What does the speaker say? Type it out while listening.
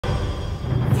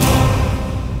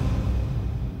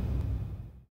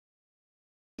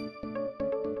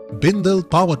Bindal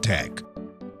Tech.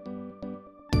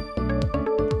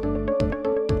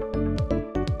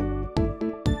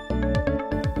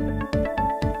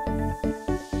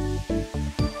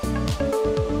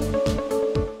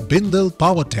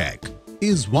 Bindal Tech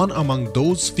is one among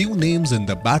those few names in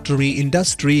the battery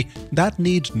industry that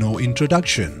need no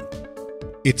introduction.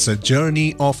 It's a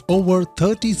journey of over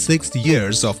 36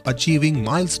 years of achieving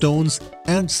milestones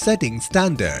and setting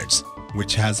standards,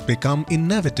 which has become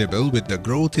inevitable with the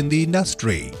growth in the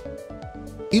industry.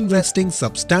 Investing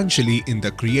substantially in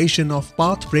the creation of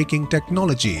path-breaking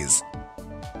technologies,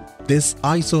 this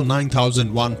ISO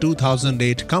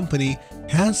 9001-2008 company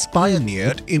has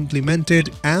pioneered,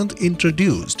 implemented and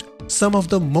introduced some of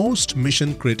the most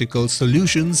mission-critical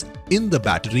solutions in the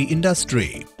battery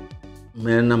industry.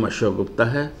 मेरा नाम अशोक गुप्ता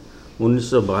है।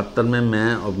 1972 में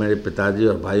मैं और मेरे पिताजी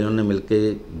और भाइयों ने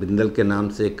मिलकर बिंदल के नाम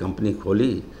से एक कंपनी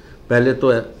खोली। पहले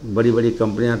तो बड़ी बड़ी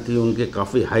कंपनियां थी, उनके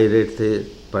काफ़ी हाई रेट थे,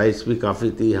 प्राइस भी काफ़ी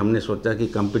थी। हमने सोचा कि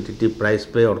कम्पिटिटिव प्राइस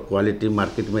पे और क्वालिटी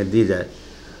मार्केट में दी जाए,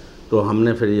 तो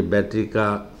हमने फिर ये बैटरी का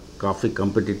काफ़ी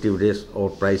कम्पिटिटिव रेट और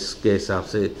प्राइस के हिसाब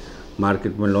से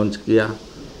मार्केट में लॉन्च किया।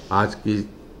 आज की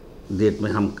डेट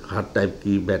में हम हर टाइप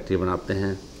की बैटरी बनाते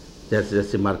हैं, जैसे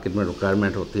जैसे मार्केट में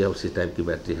रिक्वायरमेंट होती है उसी टाइप की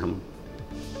बैटरी हम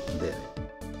दे रहे हैं।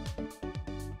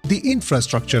 The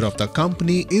infrastructure of the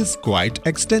company is quite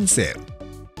extensive.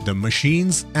 The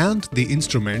machines and the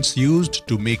instruments used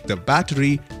to make the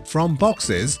battery, from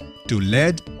boxes to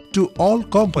lead to all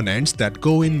components that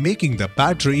go in making the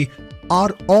battery,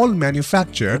 are all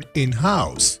manufactured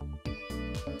in-house.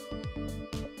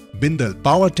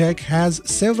 Bindal Tech has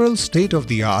several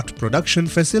state-of-the-art production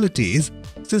facilities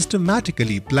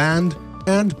systematically planned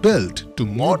and built to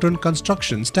modern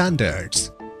construction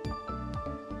standards.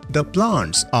 The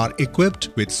plants are equipped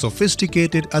with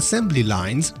sophisticated assembly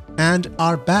lines and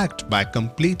are backed by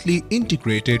completely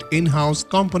integrated in-house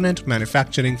component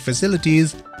manufacturing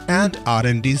facilities and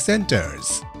R&D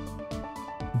centers.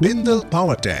 Bindal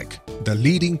Tech, the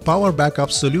leading power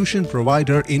backup solution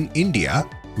provider in India,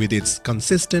 with its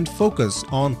consistent focus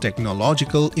on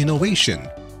technological innovation,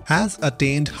 has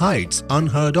attained heights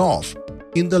unheard of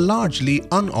in the largely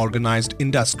unorganized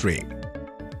industry.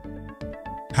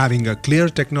 Having a clear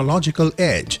technological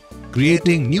edge,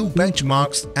 creating new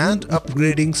benchmarks and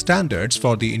upgrading standards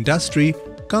for the industry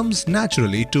comes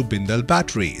naturally to Bindal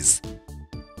Batteries.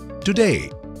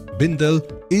 Today, Bindal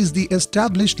is the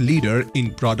established leader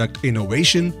in product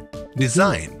innovation,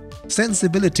 design,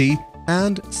 sensibility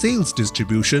and sales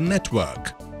distribution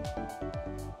network.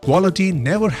 Quality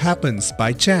never happens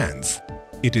by chance.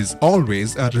 It is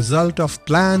always a result of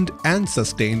planned and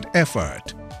sustained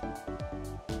effort.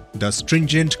 The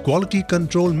stringent quality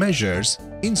control measures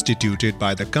instituted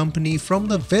by the company from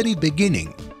the very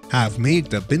beginning have made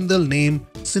the Bindal name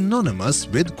synonymous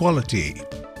with quality.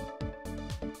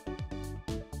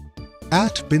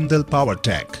 At Bindal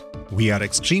Tech, we are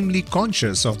extremely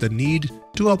conscious of the need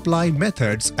to apply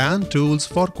methods and tools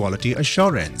for quality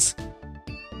assurance,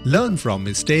 learn from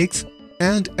mistakes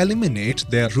and eliminate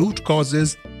their root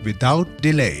causes without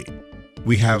delay.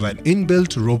 We have an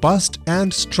inbuilt, robust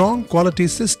and strong quality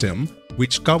system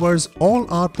which covers all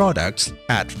our products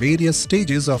at various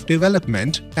stages of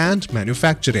development and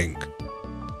manufacturing.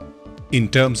 In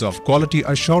terms of quality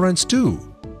assurance too,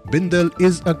 Bindal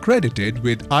is accredited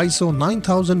with ISO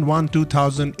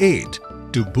 9001-2008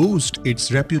 to boost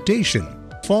its reputation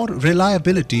for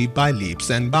reliability by leaps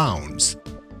and bounds.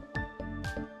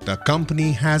 The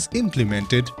company has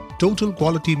implemented Total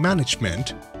Quality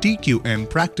Management (TQM)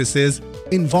 practices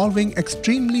involving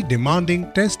extremely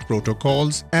demanding test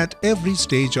protocols at every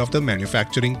stage of the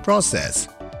manufacturing process,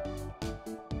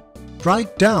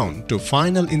 right down to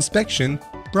final inspection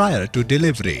prior to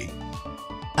delivery.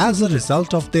 As a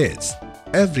result of this,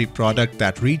 every product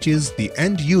that reaches the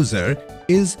end user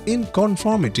is in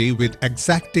conformity with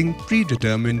exacting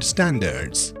predetermined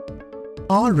standards.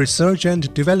 Our research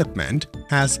and development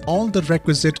has all the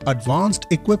requisite advanced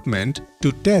equipment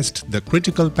to test the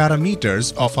critical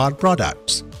parameters of our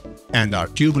products, and our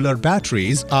tubular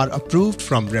batteries are approved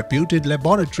from reputed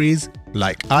laboratories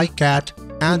like ICAT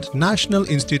and National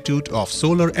Institute of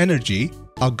Solar Energy,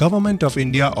 a Government of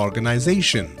India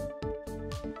organization.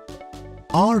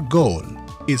 Our goal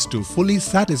is to fully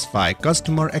satisfy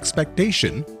customer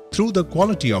expectation through the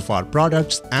quality of our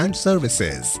products and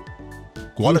services.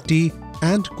 Quality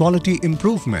and quality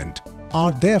improvement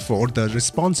are therefore the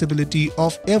responsibility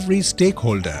of every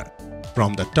stakeholder,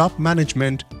 from the top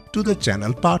management to the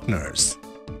channel partners.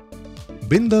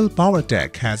 Bindal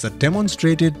Tech has a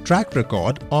demonstrated track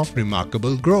record of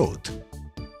remarkable growth.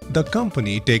 The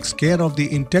company takes care of the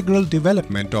integral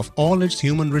development of all its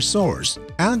human resource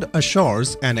and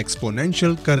assures an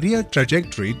exponential career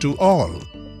trajectory to all.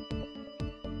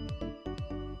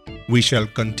 We shall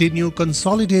continue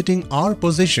consolidating our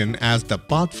position as the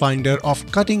pathfinder of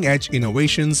cutting-edge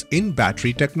innovations in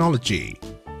battery technology.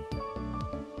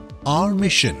 Our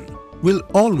mission will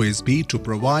always be to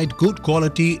provide good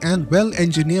quality and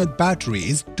well-engineered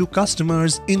batteries to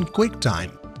customers in quick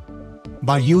time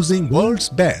by using world's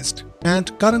best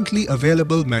and currently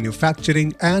available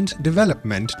manufacturing and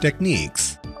development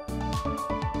techniques.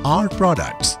 Our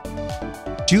products: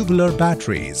 tubular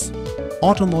batteries,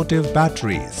 automotive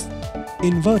batteries,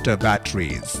 inverter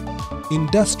batteries,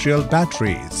 industrial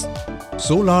batteries,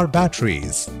 solar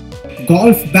batteries,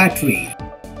 golf battery,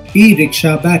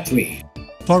 e-rickshaw battery.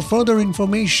 For further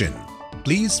information,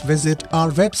 please visit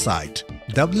our website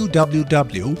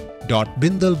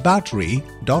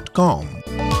www.bindalbattery.com.